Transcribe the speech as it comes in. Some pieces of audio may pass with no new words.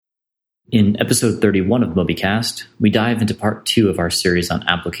In episode 31 of Mobycast, we dive into part 2 of our series on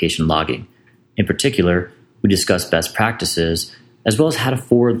application logging. In particular, we discuss best practices, as well as how to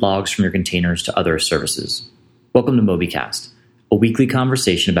forward logs from your containers to other services. Welcome to Mobycast, a weekly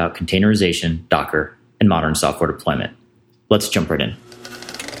conversation about containerization, Docker, and modern software deployment. Let's jump right in.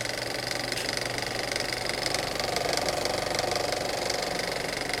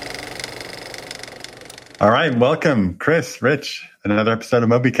 All right, welcome, Chris, Rich, another episode of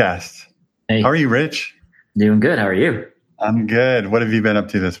Mobycast. Hey. How are you, Rich? Doing good. How are you? I'm good. What have you been up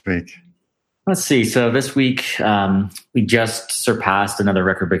to this week? Let's see. So this week, we just surpassed another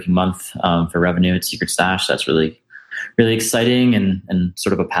record-breaking month for revenue at Secret Stash. That's really exciting and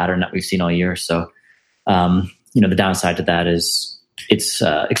sort of a pattern that we've seen all year. So, the downside to that is it's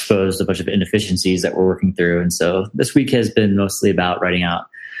exposed a bunch of inefficiencies that we're working through. And so this week has been mostly about writing out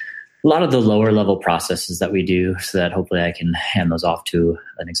a lot of the lower level processes that we do so that hopefully I can hand those off to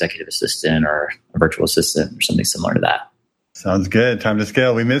an executive assistant or a virtual assistant or something similar to that. Sounds good. Time to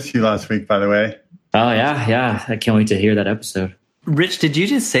scale. We missed you last week, by the way. Oh, yeah. I can't wait to hear that episode. Rich, did you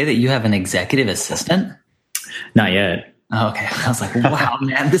just say that you have an executive assistant? Not yet. Oh, okay. I was like, wow,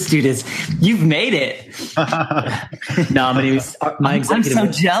 man, this dude you've made it. No, my executive.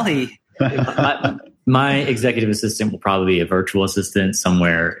 I'm so jelly. My executive assistant will probably be a virtual assistant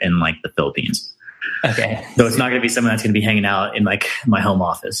somewhere in like the Philippines. Okay. So it's not going to be someone that's going to be hanging out in like my home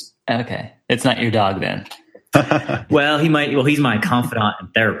office. Okay. It's not your dog then. Well, he might. Well, he's my confidant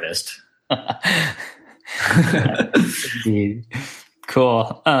and therapist. Indeed.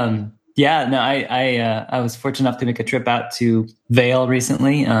 Cool. I was fortunate enough to make a trip out to Vail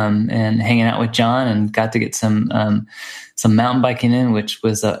recently, and hanging out with John, and got to get some mountain biking in, which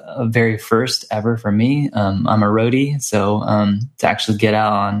was a very first ever for me. I'm a roadie, so to actually get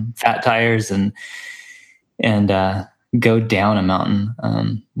out on fat tires and go down a mountain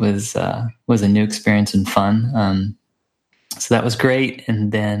was a new experience and fun. So that was great.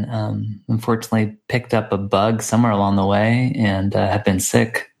 And then unfortunately picked up a bug somewhere along the way and have been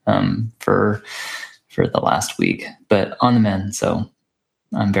sick for the last week, but on the mend. So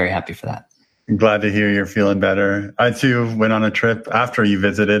I'm very happy for that. I'm glad to hear you're feeling better. I too went on a trip after you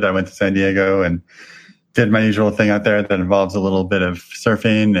visited. I went to San Diego and did my usual thing out there that involves a little bit of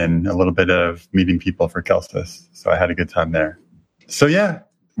surfing and a little bit of meeting people for Kelstis. So I had a good time there. So yeah,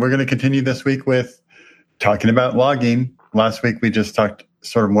 we're going to continue this week with talking about logging. Last week, we just talked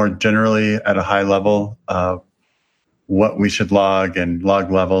sort of more generally at a high level what we should log and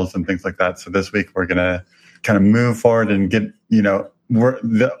log levels and things like that. So this week, we're going to kind of move forward and get,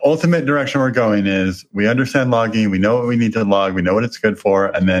 the ultimate direction we're going is we understand logging. We know what we need to log. We know what it's good for.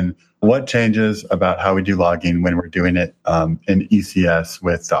 And then what changes about how we do logging when we're doing it in ECS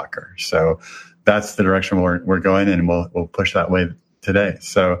with Docker. So that's the direction we're going, and we'll push that way today.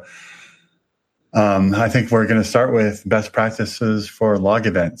 So I think we're going to start with best practices for log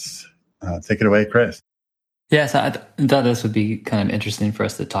events. Take it away, Chris. Yes, I thought this would be kind of interesting for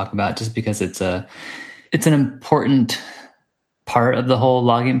us to talk about, just because it's an important part of the whole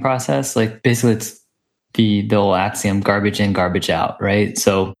logging process. Like basically, it's the old axiom: garbage in, garbage out, right?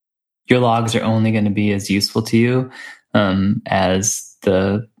 So your logs are only going to be as useful to you as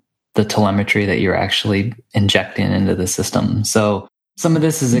the telemetry that you're actually injecting into the system. So some of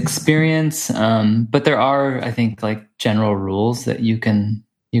this is experience, but there are, I think, like general rules that you can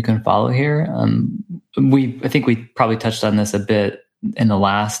follow here. I think we probably touched on this a bit in the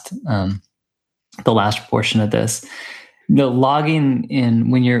last portion of this. The logging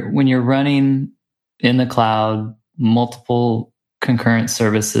in when you're running in the cloud multiple concurrent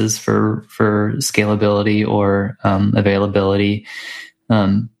services for scalability or availability,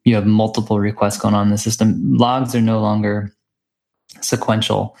 you have multiple requests going on in the system. Logs are no longer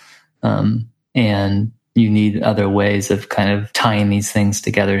sequential, and you need other ways of kind of tying these things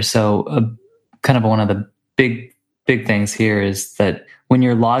together. So kind of one of the big things here is that when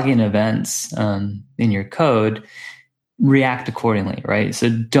you're logging events in your code, react accordingly, right? So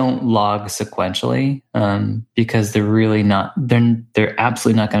don't log sequentially because they're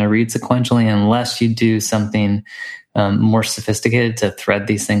absolutely not going to read sequentially unless you do something more sophisticated to thread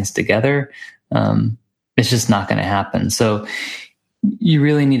these things together. It's just not going to happen. So you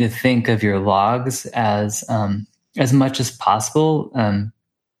really need to think of your logs as much as possible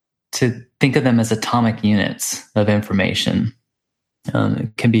to think of them as atomic units of information.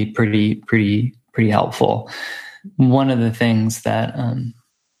 It can be pretty helpful. One of the things that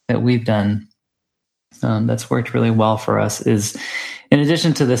we've done that's worked really well for us is, in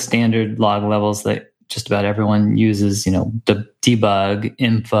addition to the standard log levels that just about everyone uses, the debug,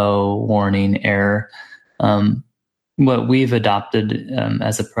 info, warning, error, what we've adopted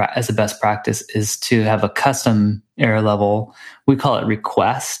as a best practice is to have a custom error level. We call it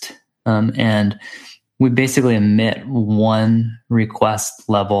request, and we basically emit one request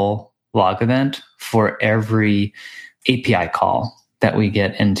level log event for every API call that we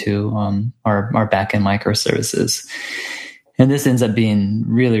get into our backend microservices. And this ends up being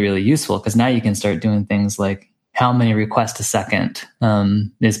really, really useful because now you can start doing things like how many requests a second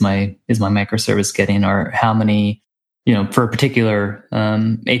is my microservice getting, or how many, for a particular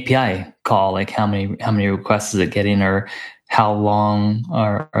API call, like how many requests is it getting, or how long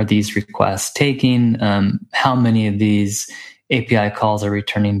are these requests taking? How many of these API calls are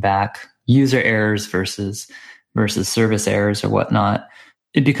returning back user errors versus service errors or whatnot?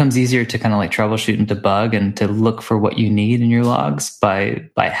 It becomes easier to kind of like troubleshoot and debug and to look for what you need in your logs by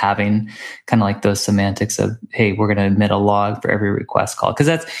having kind of like those semantics of, hey, we're going to emit a log for every request call. Because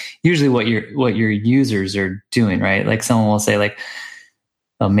that's usually what your users are doing, right? Like someone will say like,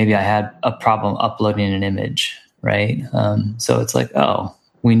 oh, maybe I had a problem uploading an image, right? So it's like, oh,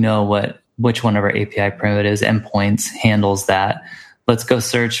 we know which one of our API primitives endpoints handles that. Let's go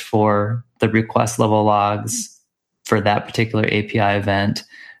search for the request level logs for that particular API event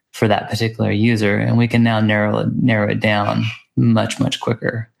for that particular user, and we can now narrow it down much, much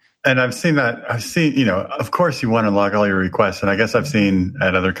quicker. And I've seen, of course you want to log all your requests. And I guess I've seen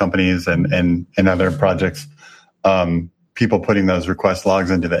at other companies and in other projects, people putting those request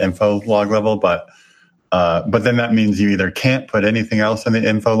logs into the info log level. But then that means you either can't put anything else in the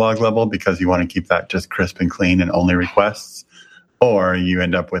info log level because you want to keep that just crisp and clean and only requests, or you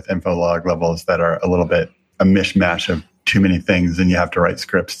end up with info log levels that are a little bit a mishmash of too many things, and you have to write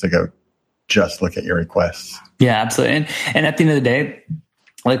scripts to go just look at your requests. Yeah, absolutely. And at the end of the day,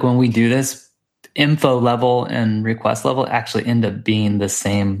 like when we do this, info level and request level actually end up being the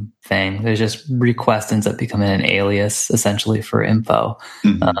same thing. There's just request ends up becoming an alias essentially for info.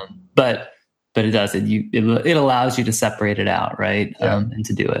 Mm-hmm. But it does it allows you to separate it out, right? Yeah. And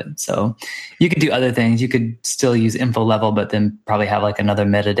to do it. So you could do other things. You could still use info level, but then probably have like another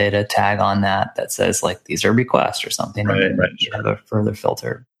metadata tag on that says like these are requests or something. Right. You have a further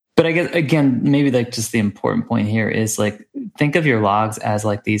filter. But I guess again, maybe like just the important point here is like think of your logs as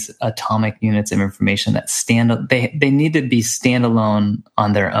like these atomic units of information that they need to be standalone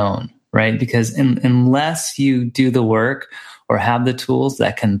on their own, right? Because unless you do the work or have the tools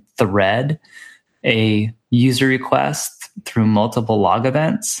that can thread a user request through multiple log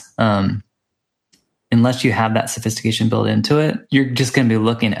events, unless you have that sophistication built into it, you're just going to be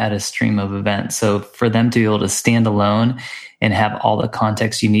looking at a stream of events. So for them to be able to stand alone and have all the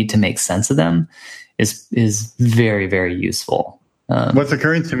context you need to make sense of them is very, very useful. What's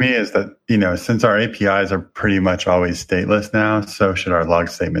occurring to me is that, since our APIs are pretty much always stateless now, so should our log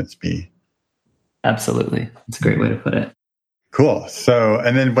statements be. Absolutely. That's a great way to put it. Cool. So,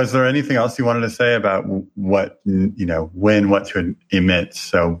 and then was there anything else you wanted to say about what to emit?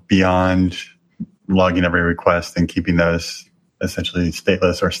 So beyond logging every request and keeping those essentially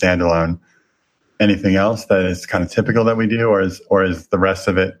stateless or standalone, anything else that is kind of typical that we do, or is the rest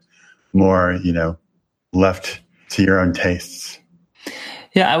of it more, left to your own tastes?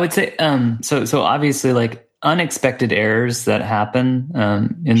 Yeah, I would say, so obviously like unexpected errors that happen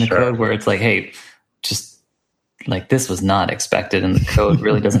in the code where it's like, hey, just like this was not expected and the code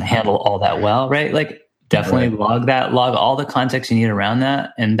really doesn't handle all that well, right? Like definitely log all the context you need around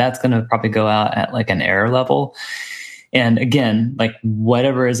that. And that's going to probably go out at like an error level. And again, like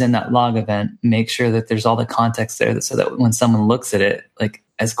whatever is in that log event, make sure that there's all the context there so that when someone looks at it, like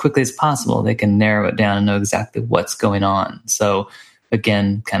as quickly as possible, they can narrow it down and know exactly what's going on. So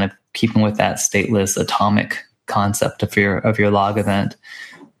again, kind of keeping with that stateless atomic concept of your log event.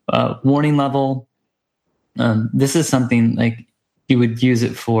 Warning level. This is something like you would use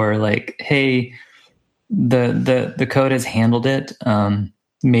it for like, hey, the code has handled it.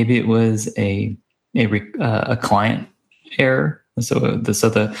 Maybe it was a client error. So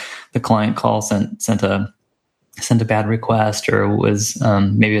the client call sent a bad request, or was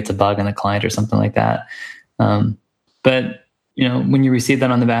maybe it's a bug in the client or something like that. But when you receive that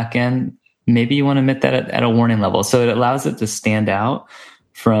on the back end, maybe you want to emit that at a warning level. So it allows it to stand out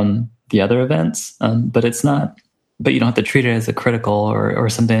from the other events, but you don't have to treat it as a critical or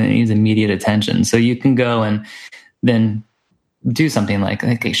something that needs immediate attention. So you can go and then do something like,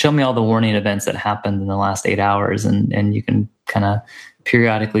 okay, show me all the warning events that happened in the last 8 hours. And you can kind of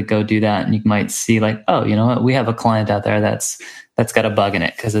periodically go do that. And you might see like, oh, you know what? We have a client out there that's got a bug in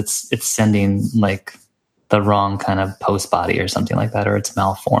it because it's sending like the wrong kind of post body or something like that, or it's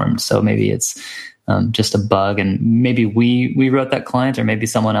malformed. So maybe it's just a bug, and maybe we wrote that client, or maybe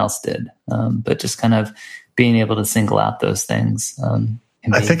someone else did. But just kind of being able to single out those things.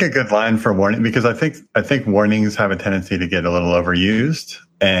 I think a good line for warning, because I think warnings have a tendency to get a little overused,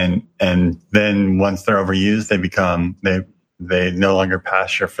 and then once they're overused, they no longer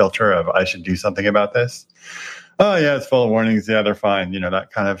pass your filter of I should do something about this. Oh yeah, it's full of warnings. Yeah, they're fine.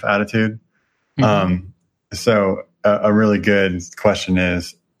 That kind of attitude. Mm-hmm. So a really good question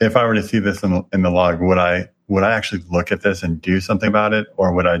is, if I were to see this in the log, would I actually look at this and do something about it,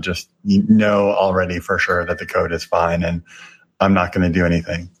 or would I just know already for sure that the code is fine and I'm not going to do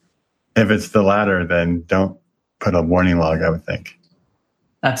anything? If it's the latter, then don't put a warning log, I would think.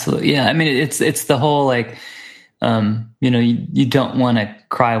 Absolutely. Yeah. I mean, it's the whole, like, you don't want to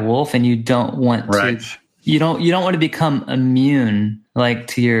cry wolf, and you don't want to, you don't want to become immune, like,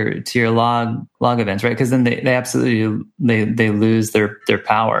 to your log events, right? Because then they absolutely, they lose their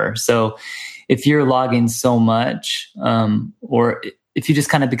power. So if you're logging so much, or if you just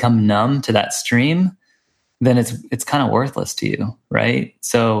kind of become numb to that stream, then it's kind of worthless to you, right?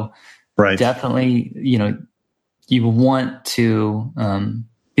 So definitely, you want to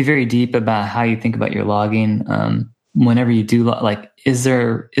be very deep about how you think about your logging. Whenever you do, like, is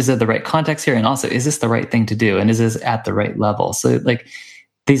there the right context here? And also, is this the right thing to do? And is this at the right level? So, like,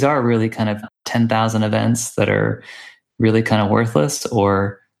 these are really kind of 10,000 events that are really kind of worthless,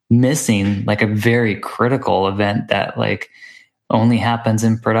 or missing, like, a very critical event that, like, only happens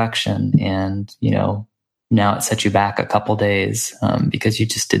in production. And, now it sets you back a couple days because you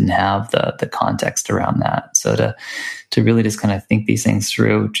just didn't have the context around that. So to really just kind of think these things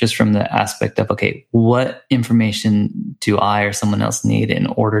through, just from the aspect of, okay, what information do I or someone else need in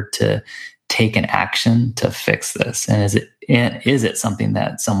order to take an action to fix this? And is it something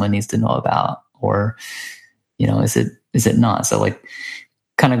that someone needs to know about, or is it not? So, like,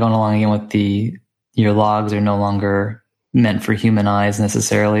 kind of going along again with your logs are no longer meant for human eyes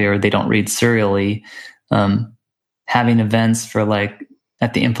necessarily, or they don't read serially. Having events for, like,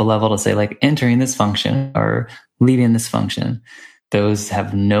 at the info level to say, like, entering this function or leaving this function, those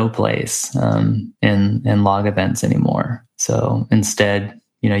have no place in log events anymore. So instead,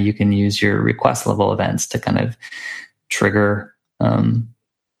 you can use your request level events to kind of trigger.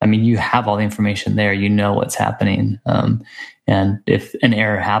 You have all the information there. You know what's happening, and if an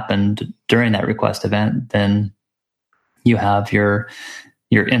error happened during that request event, then you have your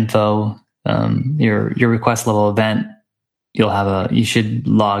info. Your request level event, you should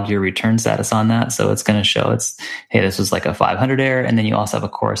log your return status on that. So it's going to show hey, this was like a 500 error. And then you also have a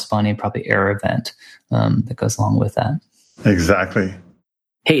corresponding probably error event that goes along with that. Exactly.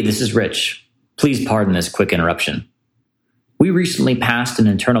 Hey, this is Rich. Please pardon this quick interruption. We recently passed an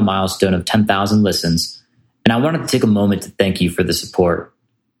internal milestone of 10,000 listens, and I wanted to take a moment to thank you for the support.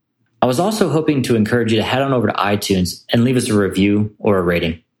 I was also hoping to encourage you to head on over to iTunes and leave us a review or a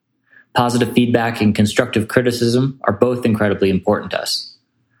rating. Positive feedback and constructive criticism are both incredibly important to us.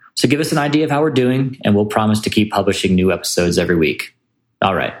 So give us an idea of how we're doing, and we'll promise to keep publishing new episodes every week.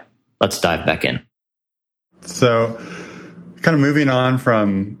 All right, let's dive back in. So kind of moving on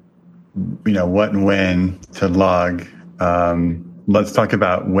from, what and when to log, let's talk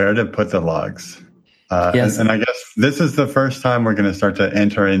about where to put the logs. Yes. And I guess this is the first time we're going to start to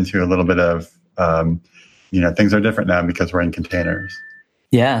enter into a little bit of, things are different now because we're in containers.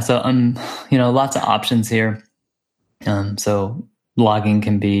 Yeah. So, lots of options here. So logging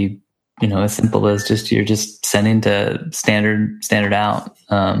can be, as simple as you're just sending to standard out,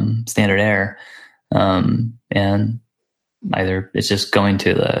 standard error. And either it's just going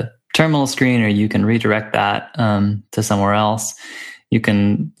to the terminal screen, or you can redirect that, to somewhere else. You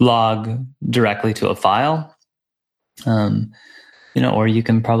can log directly to a file, or you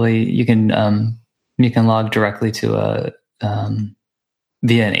can log directly to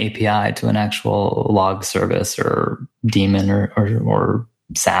via an API to an actual log service or daemon or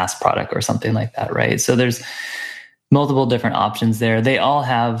SaaS product or something like that, right? So there's multiple different options there. They all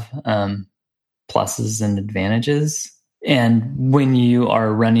have pluses and advantages. And when you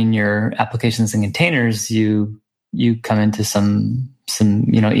are running your applications in containers, you come into some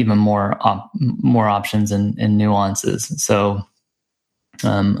even more options and nuances. So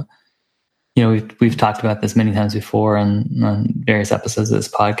we've talked about this many times before on various episodes of this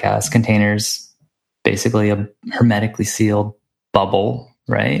podcast. Containers, basically a hermetically sealed bubble,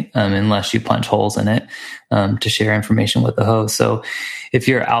 right? Unless you punch holes in it to share information with the host. So if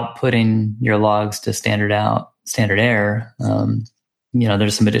you're outputting your logs to standard error,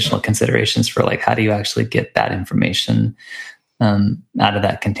 there's some additional considerations for, like, how do you actually get that information out of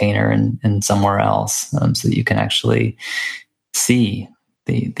that container and somewhere else, so that you can actually see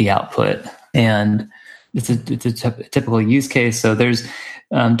the output. And it's a typical use case. So there's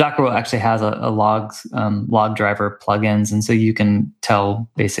Docker will actually has a log driver plugins, and so you can tell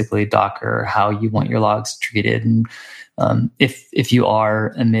basically Docker how you want your logs treated. And if you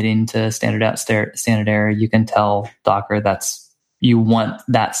are emitting to standard out, standard error, you can tell Docker you want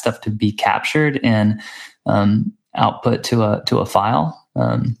that stuff to be captured and output to a file,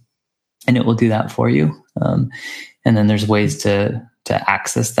 and it will do that for you. And then there's ways to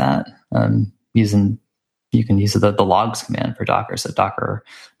access that you can use the logs command for Docker. So Docker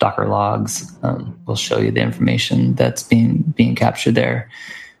logs will show you the information that's being captured there.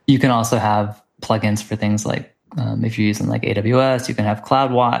 You can also have plugins for things like if you're using like AWS, you can have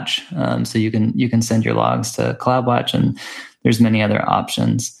CloudWatch. So you can send your logs to CloudWatch, and there's many other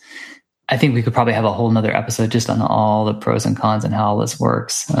options. I think we could probably have a whole nother episode just on all the pros and cons and how all this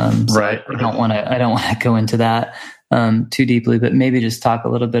works. Right. I don't want to go into that too deeply, but maybe just talk a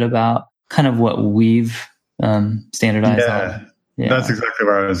little bit about kind of what we've standardized on. Yeah, that's exactly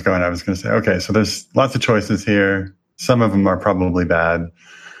where I was going. I was going to say, okay, so there's lots of choices here. Some of them are probably bad.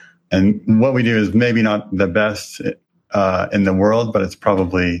 And what we do is maybe not the best in the world, but it's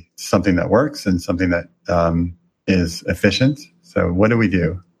probably something that works and something that is efficient. So what do we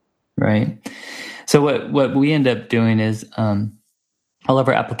do? Right. So what we end up doing is all of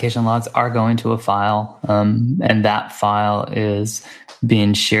our application logs are going to a file, and that file is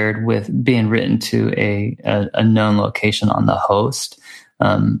being written to a known location on the host,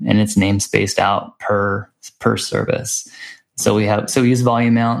 and it's namespaced out per service. So we use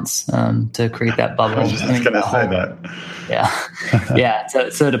volume mounts to create that bubble. I was just going to say that. Yeah, yeah.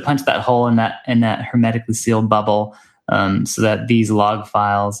 So to punch that hole in that hermetically sealed bubble, so that these log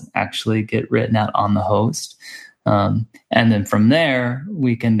files actually get written out on the host, and then from there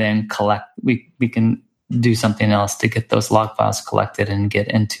we can then collect. We can do something else to get those log files collected and get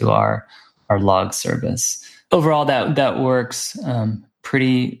into our log service. Overall, that works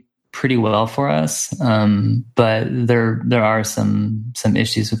pretty well for us, but there are some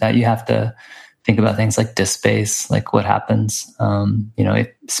issues with that. You have to think about things like disk space, like what happens,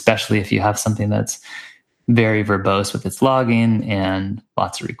 especially if you have something that's very verbose with its logging and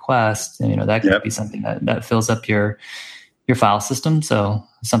lots of requests. That could be something that fills up your file system. So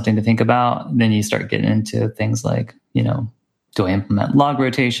something to think about. Then you start getting into things like, do I implement log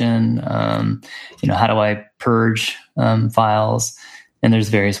rotation? How do I purge files? And there's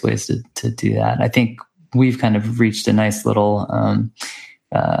various ways to do that. I think we've kind of reached a nice little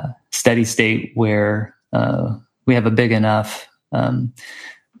steady state where we have a big enough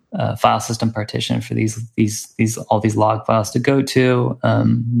file system partition for all these log files to go to.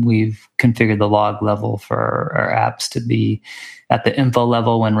 We've configured the log level for our apps to be at the info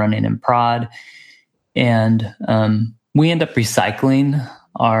level when running in prod, and we end up recycling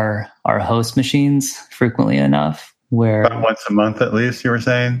our host machines frequently enough. Where about once a month, at least, you were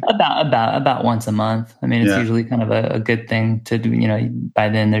saying? About once a month. I mean, it's usually kind of a good thing to do. By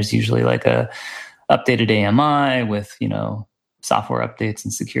then there's usually like a updated AMI with, software updates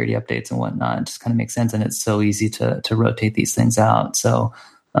and security updates and whatnot. It just kind of makes sense. And it's so easy to rotate these things out. So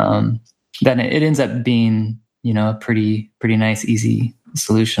then it ends up being, a pretty nice, easy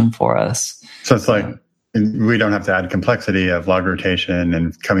solution for us. So it's like, we don't have to add complexity of log rotation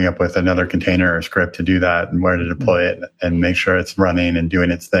and coming up with another container or script to do that and where to deploy it and make sure it's running and doing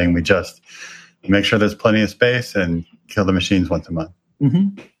its thing. We just make sure there's plenty of space and kill the machines once a month.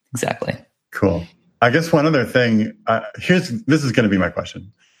 Mm-hmm. Exactly. Cool. I guess one other thing, this is going to be my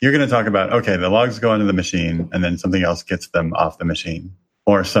question. You're going to talk about, okay, the logs go into the machine and then something else gets them off the machine,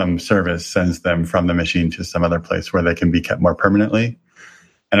 or some service sends them from the machine to some other place where they can be kept more permanently.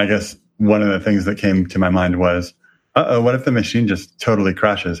 And I guess one of the things that came to my mind was, what if the machine just totally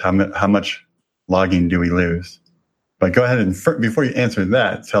crashes? How much logging do we lose? But go ahead and before you answer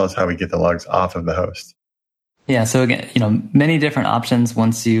that, tell us how we get the logs off of the host. Yeah. So again, many different options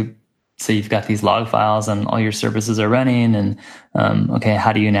once you've got these log files and all your services are running, and okay,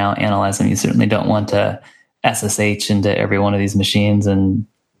 how do you now analyze them? You certainly don't want to SSH into every one of these machines and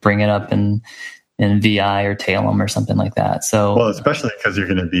bring it up in VI or tail them or something like that. So, well, especially because you're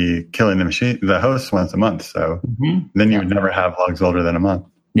going to be killing the host once a month. So then you would never have logs older than a month.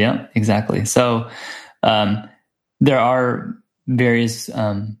 Yeah, exactly. So there are various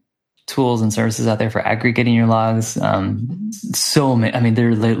tools and services out there for aggregating your logs. So many, I mean, there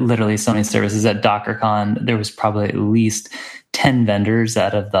are literally so many services at DockerCon. There was probably at least 10 vendors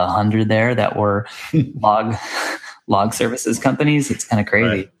out of the 100 there that were log services companies. It's kind of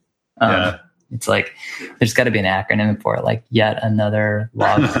crazy. Right. It's like, there's got to be an acronym for it, like yet another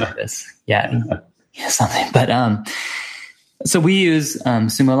log service. Something. But so we use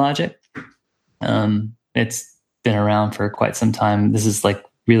Sumo Logic. it's been around for quite some time. This is like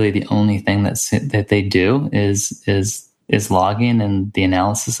really the only thing that they do is logging and the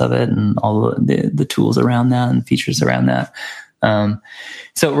analysis of it and all the tools around that and features around that.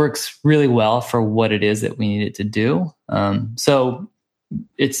 So it works really well for what it is that we need it to do. So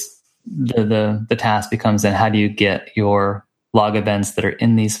it's the task becomes then how do you get your log events that are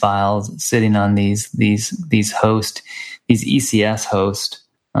in these files sitting on these host, these ECS host,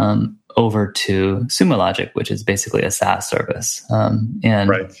 over to Sumo Logic, which is basically a SaaS service. And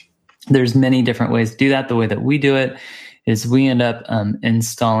right. There's many different ways to do that. The way that we do it is we end up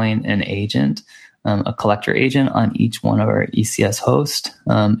installing an agent, a collector agent on each one of our ECS hosts.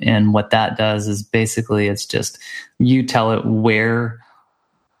 And what that does is basically it's just you tell it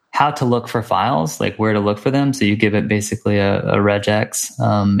how to look for files, like where to look for them. So you give it basically a regex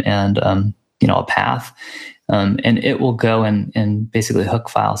and a path. And it will go and basically hook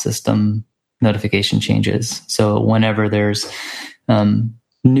file system notification changes. So whenever there's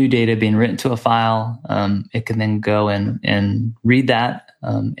new data being written to a file, it can then go and read that,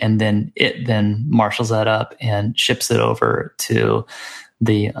 and then it then marshals that up and ships it over to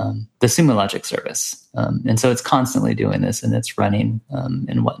the Sumo Logic service. And so it's constantly doing this and it's running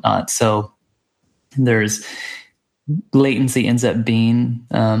and whatnot. So there's latency ends up being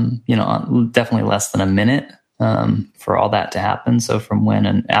definitely less than a minute for all that to happen. So from when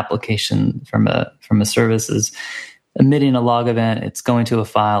an application from a service is emitting a log event, it's going to a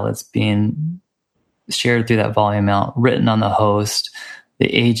file, it's being shared through that volume mount, written on the host, the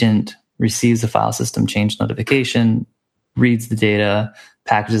agent receives the file system change notification, reads the data,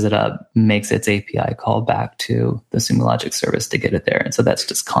 packages it up, makes its API call back to the Sumo Logic service to get it there. And so that's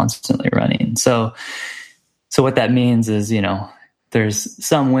just constantly running. So what that means is, there's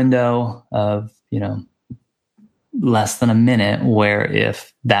some window of, less than a minute where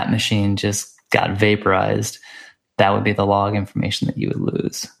if that machine just got vaporized, that would be the log information that you would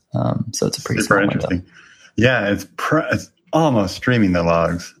lose. So it's a pretty super interesting window. Yeah, it's almost streaming the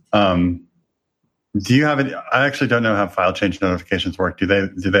logs. Do you have it? I actually don't know how file change notifications work. Do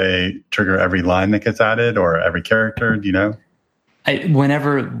they trigger every line that gets added or every character? Do you know?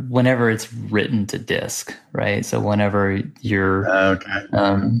 Whenever it's written to disk, right? So whenever you're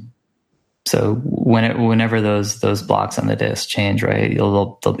okay. So whenever those blocks on the disk change, right,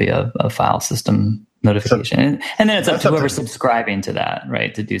 there'll be a file system notification, and then it's up to whoever's subscribing to that,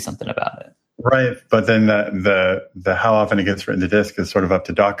 right, to do something about it. Right, but then the how often it gets written to disk is sort of up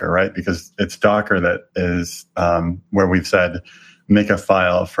to Docker, right? Because it's Docker that is where we've said make a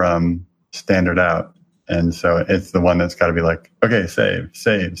file from standard out, and so it's the one that's got to be like, okay, save.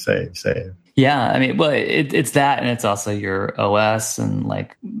 Yeah, I mean, well, it's that, and it's also your OS and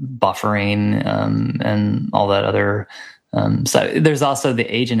like buffering and all that other. So there's also the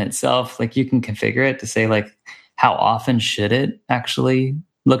agent itself. Like you can configure it to say like how often should it actually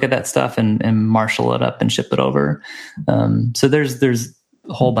look at that stuff and marshal it up and ship it over. So there's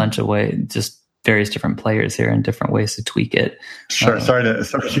a whole bunch of ways, just various different players here and different ways to tweak it. Sure. Sorry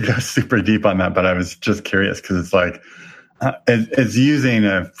to go super deep on that, but I was just curious because it's like it's using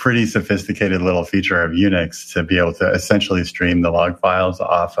a pretty sophisticated little feature of Unix to be able to essentially stream the log files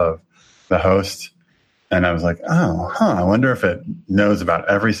off of the host. And I was like, I wonder if it knows about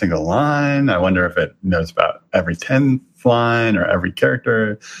every single line. I wonder if it knows about every 10th line or every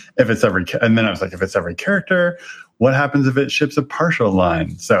character. And then I was like, if it's every character, what happens if it ships a partial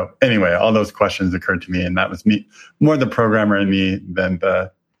line? So anyway, all those questions occurred to me, and that was me, more the programmer in me than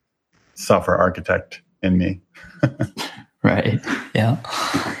the software architect in me. Right. Yeah.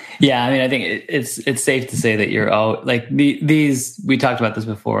 Yeah. I mean, I think it's safe to say that you're all like these, we talked about this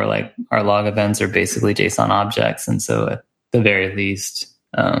before, like our log events are basically JSON objects. And so at the very least,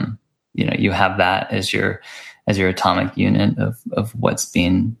 you have that as your atomic unit of what's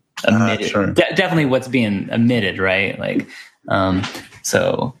being emitted. Sure. Definitely what's being emitted, right? Like,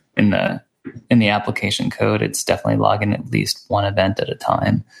 so in the application code, it's definitely logging at least one event at a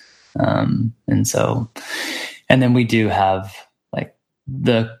time. And then we do have like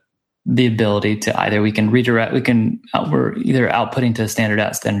the ability to either we're either outputting to standard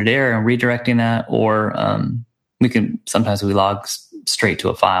out, standard error and redirecting that, or sometimes we log straight to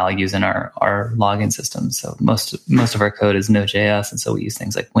a file using our logging system. So most of our code is Node.js, and so we use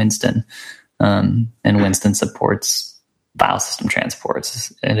things like Winston, and Winston supports file system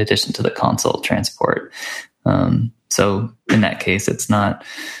transports in addition to the console transport. So in that case, it's not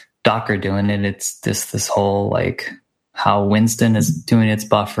Docker doing it. It's this whole like how Winston is doing its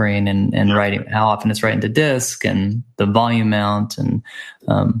buffering and writing, how often it's writing to disk and the volume mount and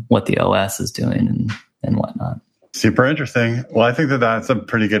what the OS is doing and whatnot. Super interesting. Well, I think that that's a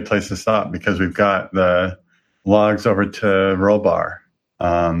pretty good place to stop because we've got the logs over to Rollbar.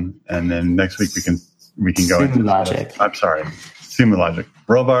 And then next week we can go into Logic. I'm sorry, Sumo Logic.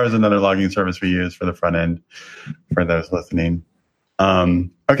 Rollbar is another logging service we use for the front end for those listening.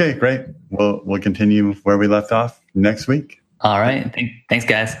 Okay, great. We'll continue where we left off next week. All right. Thanks,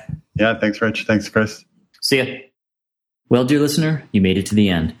 guys. Yeah, thanks, Rich. Thanks, Chris. See ya. Well, dear listener, you made it to the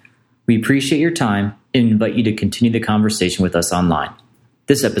end. We appreciate your time and invite you to continue the conversation with us online.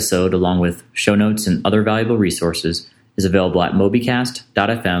 This episode, along with show notes and other valuable resources, is available at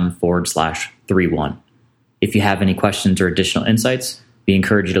mobycast.fm/31. If you have any questions or additional insights, we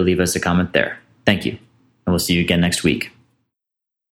encourage you to leave us a comment there. Thank you, and we'll see you again next week.